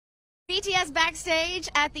BTS backstage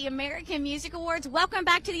at the American Music Awards. Welcome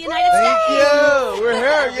back to the United States. Thank you. We're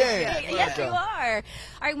here again. Yes, you are. All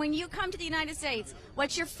right, when you come to the United States,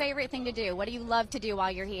 what's your favorite thing to do? What do you love to do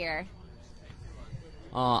while you're here?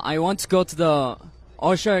 I want to go to the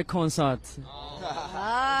Usher concert.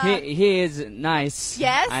 He is nice.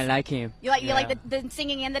 Yes? I like him. You like the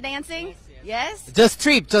singing and the dancing? Yes? Just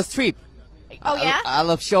trip. Oh, yeah? I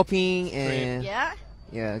love shopping and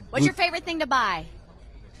Yeah? What's your favorite thing to buy?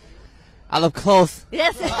 I love clothes.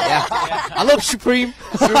 Yes. I love Supreme.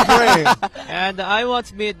 And I want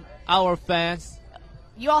to meet our fans.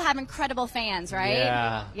 You all have incredible fans, right?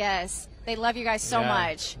 Yeah. Yes. They love you guys so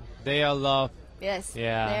much. They are love. Yes.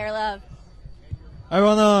 Yeah. They are love. I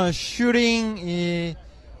wanna shooting in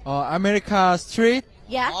America Street.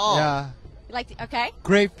 Yeah? Oh. Yeah, You like okay?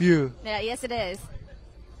 great view. Yeah, yes it is.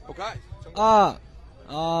 Okay.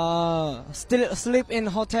 Still sleep in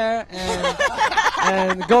hotel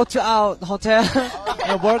and go to our hotel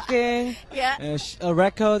working. Yeah. A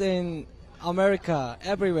record in America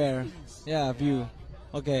everywhere. Yeah, view.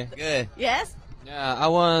 Okay. Good. Yes? Yeah, I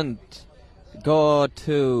want go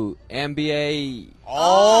to NBA.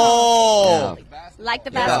 Oh. Like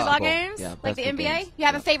the Yeah. basketball Basketball. games? Yeah, Like the basketball NBA? games. You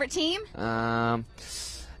have a favorite team?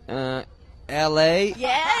 LA.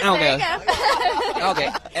 Yes, Okay. there you go.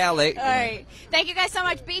 Okay, LA. All right. Thank you guys so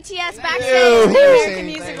much. BTS backstage you. at the American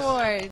Thanks. Music Awards.